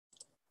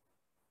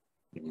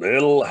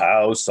Little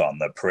House on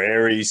the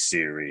Prairie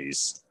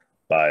series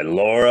by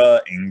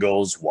Laura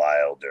Ingalls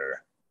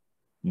Wilder.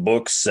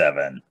 Book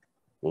 7,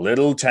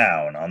 Little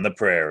Town on the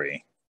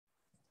Prairie.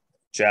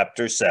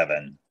 Chapter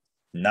 7,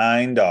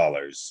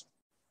 $9.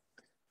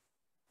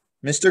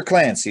 Mr.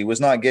 Clancy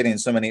was not getting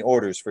so many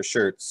orders for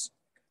shirts.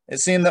 It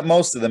seemed that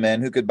most of the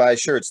men who could buy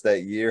shirts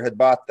that year had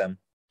bought them.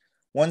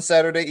 One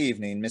Saturday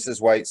evening,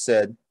 Mrs. White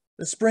said,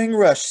 "The spring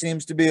rush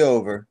seems to be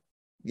over."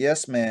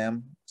 "Yes,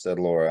 ma'am," said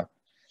Laura.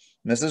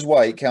 Mrs.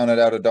 White counted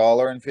out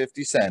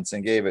 $1.50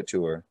 and gave it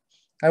to her.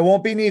 "I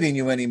won't be needing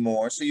you any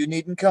more, so you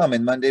needn't come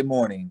in Monday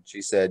morning,"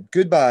 she said.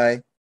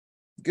 "Goodbye."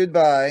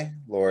 "Goodbye,"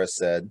 Laura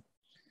said.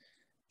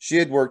 She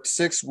had worked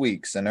 6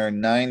 weeks and earned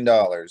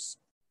 $9.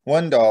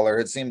 $1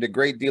 had seemed a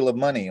great deal of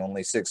money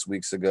only 6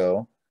 weeks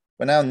ago,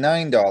 but now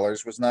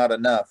 $9 was not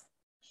enough.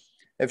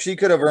 If she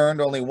could have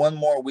earned only one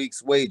more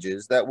week's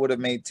wages, that would have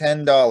made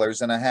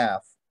 $10 and a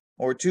half,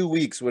 or 2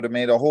 weeks would have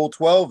made a whole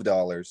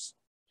 $12.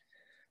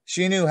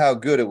 She knew how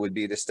good it would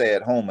be to stay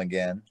at home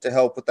again, to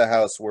help with the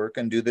housework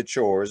and do the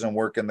chores and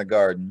work in the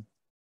garden,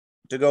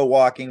 to go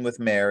walking with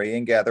Mary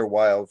and gather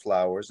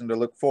wildflowers, and to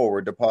look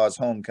forward to Pa's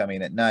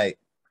homecoming at night.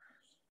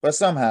 But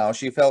somehow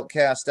she felt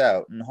cast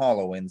out and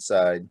hollow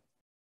inside.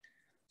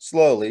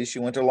 Slowly she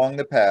went along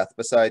the path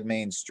beside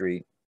Main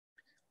Street.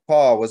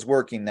 Pa was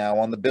working now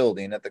on the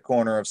building at the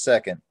corner of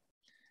 2nd.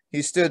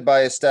 He stood by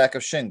a stack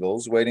of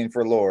shingles waiting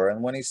for Laura,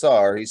 and when he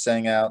saw her, he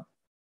sang out,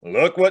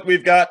 "Look what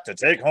we've got to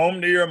take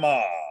home to your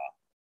ma."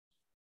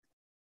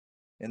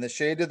 In the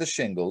shade of the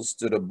shingles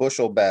stood a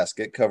bushel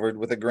basket covered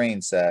with a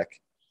grain sack.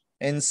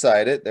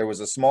 Inside it there was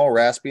a small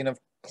rasping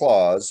of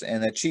claws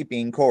and a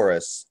cheeping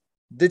chorus.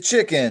 "The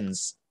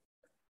chickens!"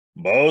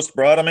 "Boast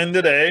brought 'em in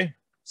today,"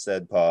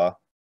 said Pa.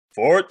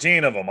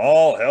 14 of 'em,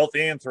 all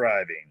healthy and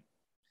thriving.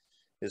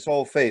 His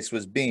whole face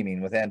was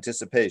beaming with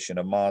anticipation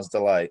of Ma's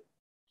delight.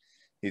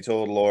 He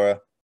told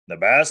Laura, "The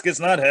basket's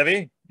not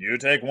heavy. You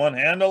take one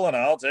handle and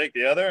I'll take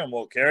the other, and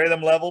we'll carry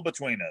them level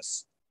between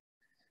us."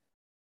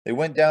 They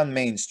went down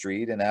Main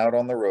Street and out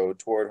on the road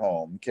toward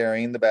home,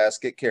 carrying the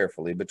basket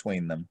carefully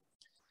between them.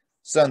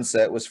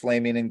 Sunset was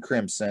flaming in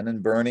crimson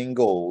and burning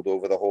gold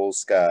over the whole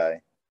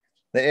sky.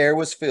 The air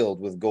was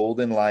filled with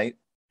golden light,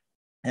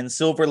 and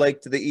Silver Lake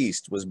to the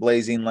east was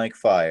blazing like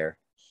fire.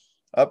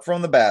 Up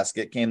from the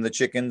basket came the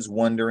chickens'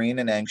 wondering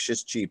and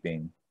anxious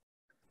cheeping.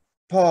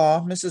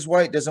 "Pa, Mrs.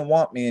 White doesn't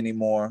want me any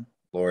more,"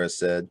 Laura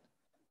said.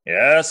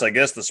 "Yes, I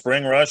guess the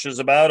spring rush is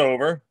about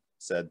over,"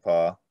 said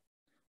Pa.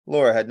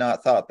 Laura had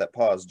not thought that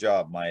Pa's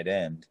job might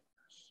end.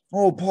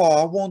 "Oh,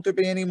 Pa, won't there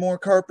be any more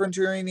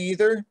carpentering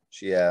either?"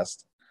 she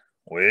asked.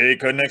 "We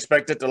couldn't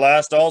expect it to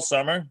last all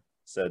summer,"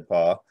 said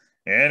Pa.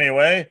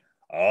 "Anyway,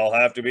 I'll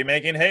have to be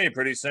making hay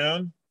pretty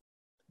soon."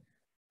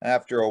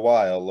 After a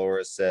while,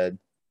 Laura said,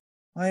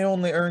 "I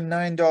only earn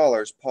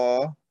 $9,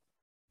 Pa."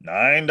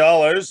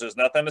 $9 is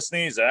nothing to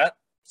sneeze at,"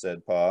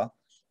 said Pa.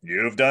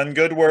 "You've done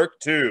good work,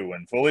 too,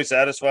 and fully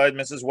satisfied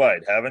Mrs.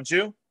 White, haven't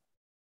you?"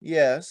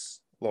 "Yes,"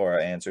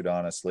 Laura answered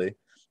honestly.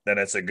 "Then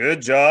it's a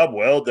good job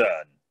well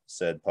done,"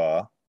 said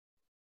Pa.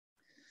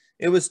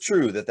 It was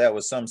true that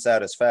was some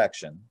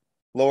satisfaction.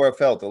 Laura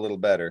felt a little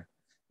better.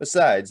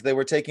 Besides, they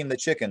were taking the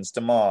chickens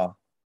to Ma.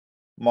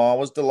 Ma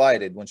was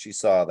delighted when she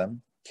saw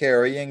them.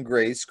 Carrie and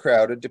Grace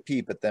crowded to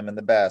peep at them in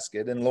the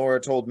basket, and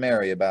Laura told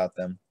Mary about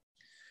them.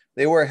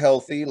 They were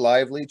healthy,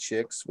 lively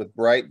chicks with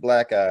bright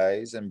black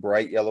eyes and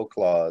bright yellow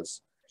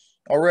claws.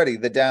 Already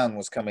the down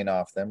was coming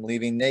off them,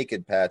 leaving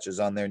naked patches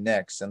on their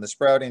necks, and the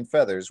sprouting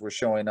feathers were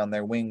showing on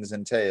their wings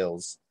and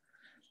tails.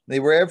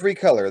 They were every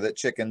color that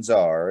chickens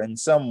are, and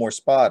some were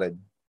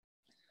spotted.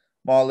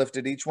 Ma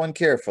lifted each one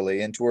carefully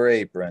into her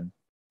apron.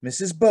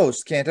 "Mrs.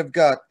 Boast can't have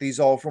got these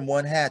all from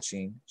one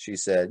hatching," she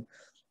said.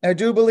 "I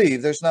do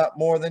believe there's not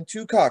more than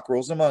 2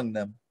 cockerels among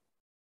them."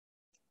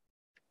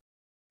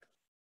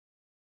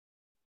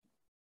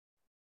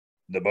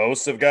 "The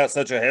Boasts have got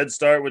such a head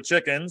start with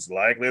chickens,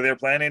 likely they're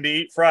planning to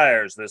eat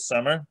fryers this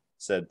summer,"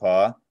 said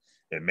Pa.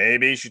 "It may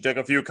be she took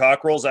a few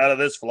cockerels out of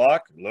this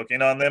flock,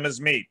 looking on them as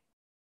meat."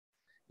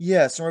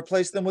 "Yes, and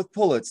replace them with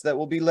pullets that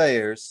will be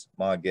layers,"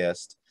 Ma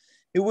guessed.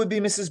 "It would be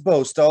Mrs.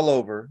 Boast all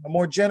over. A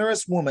more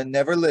generous woman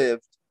never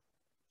lived."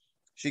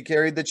 She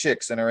carried the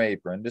chicks in her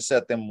apron to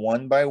set them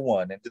one by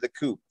one into the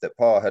coop that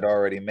Pa had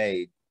already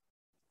made.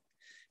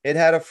 It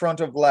had a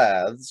front of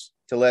laths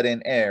to let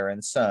in air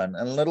and sun,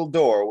 and a little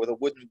door with a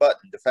wooden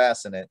button to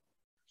fasten it.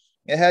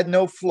 It had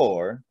no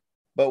floor,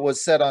 but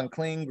was set on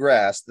clean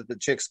grass that the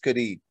chicks could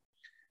eat.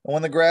 And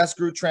when the grass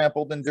grew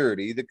trampled and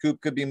dirty, the coop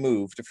could be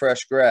moved to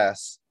fresh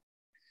grass.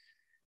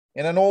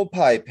 In an old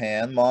pie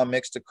pan, Ma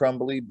mixed a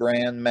crumbly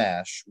bran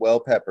mash,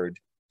 well peppered.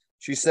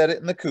 She set it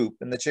in the coop,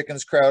 and the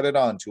chickens crowded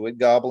onto it,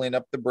 gobbling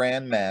up the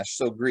bran mash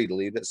so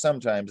greedily that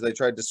sometimes they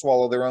tried to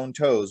swallow their own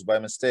toes by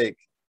mistake.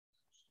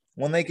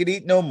 When they could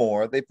eat no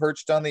more, they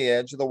perched on the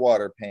edge of the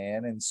water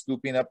pan, and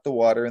scooping up the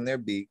water in their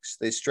beaks,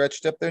 they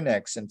stretched up their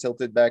necks and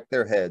tilted back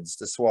their heads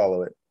to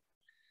swallow it.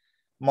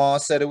 Ma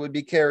said it would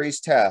be Carrie's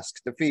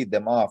task to feed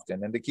them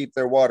often and to keep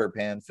their water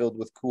pan filled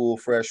with cool,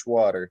 fresh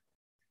water.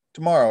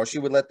 Tomorrow she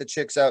would let the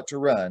chicks out to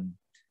run.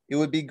 It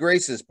would be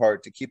Grace's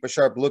part to keep a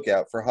sharp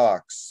lookout for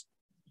hawks.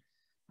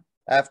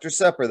 After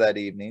supper that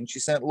evening, she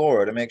sent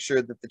Laura to make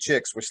sure that the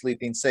chicks were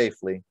sleeping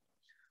safely.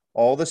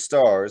 All the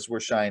stars were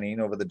shining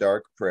over the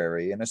dark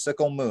prairie, and a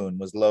sickle moon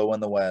was low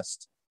in the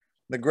west.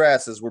 The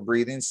grasses were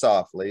breathing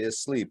softly,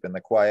 asleep in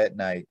the quiet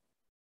night.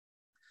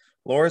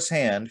 Laura's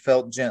hand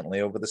felt gently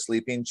over the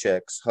sleeping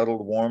chicks,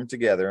 huddled warm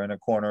together in a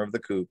corner of the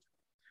coop.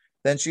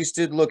 Then she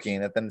stood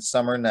looking at the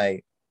summer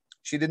night.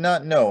 She did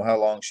not know how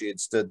long she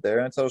had stood there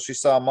until she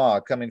saw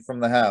Ma coming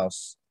from the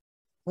house.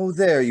 "Oh,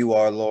 there you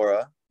are,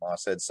 Laura," Ma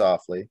said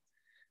softly.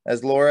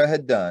 As Laura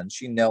had done,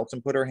 she knelt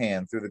and put her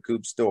hand through the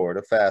coop's door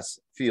to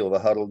feel the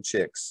huddled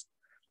chicks.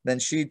 Then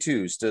she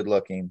too stood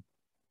looking.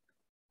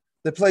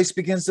 "The place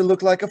begins to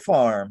look like a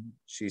farm,"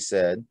 she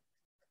said.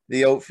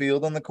 The oat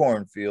field and the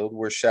cornfield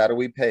were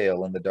shadowy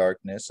pale in the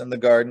darkness, and the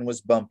garden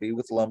was bumpy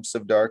with lumps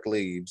of dark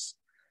leaves.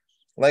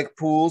 Like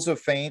pools of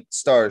faint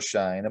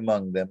starshine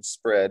among them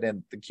spread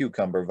in the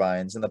cucumber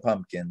vines and the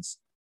pumpkins.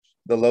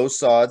 The low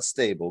sod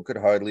stable could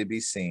hardly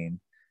be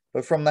seen,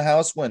 but from the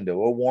house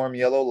window a warm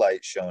yellow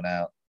light shone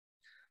out.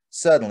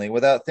 Suddenly,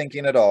 without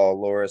thinking at all,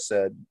 Laura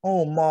said,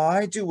 "Oh, Ma,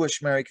 I do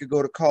wish Mary could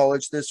go to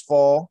college this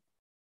fall."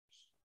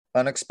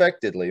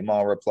 Unexpectedly,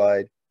 Ma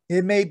replied,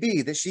 "It may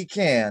be that she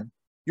can.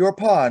 Your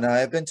pa and I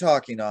have been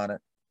talking on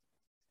it."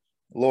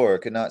 Laura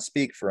could not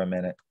speak for a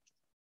minute.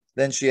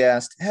 Then she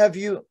asked, Have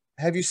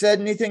you said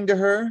anything to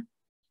her?"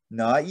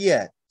 "Not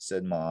yet,"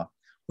 said Ma.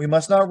 "We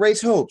must not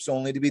raise hopes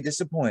only to be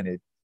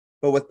disappointed.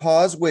 But with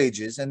Pa's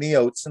wages and the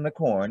oats and the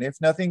corn, if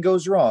nothing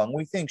goes wrong,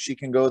 we think she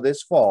can go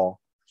this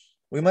fall.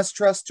 We must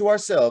trust to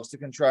ourselves to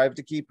contrive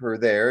to keep her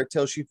there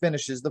till she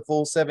finishes the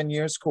full 7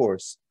 years'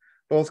 course,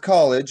 both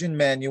college and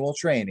manual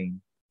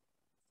training."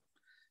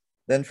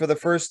 Then for the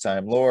first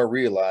time, Laura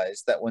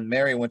realized that when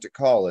Mary went to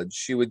college,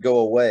 she would go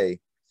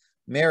away.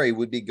 Mary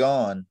would be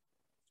gone.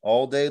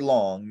 All day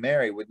long,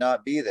 Mary would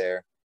not be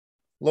there.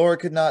 Laura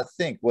could not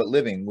think what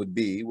living would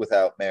be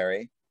without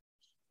Mary.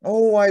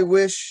 "Oh, I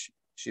wish,"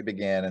 she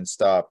began and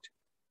stopped.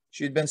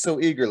 She had been so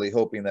eagerly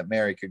hoping that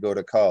Mary could go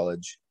to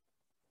college.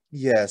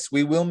 "Yes,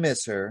 we will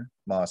miss her,"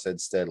 Ma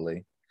said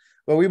steadily.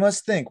 "But we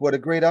must think what a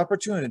great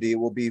opportunity it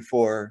will be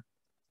for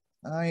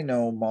her." "I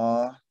know,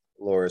 Ma,"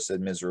 Laura said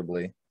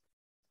miserably.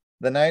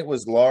 The night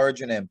was large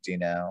and empty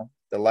now.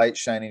 The light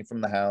shining from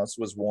the house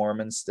was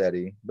warm and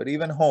steady, but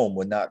even home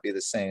would not be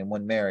the same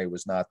when Mary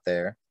was not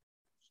there.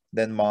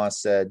 Then Ma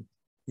said,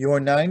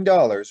 "Your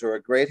 $9 are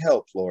a great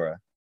help,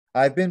 Laura.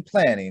 I've been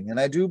planning, and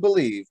I do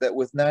believe that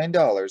with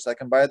 $9 I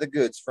can buy the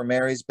goods for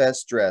Mary's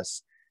best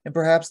dress, and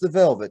perhaps the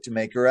velvet to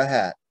make her a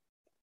hat."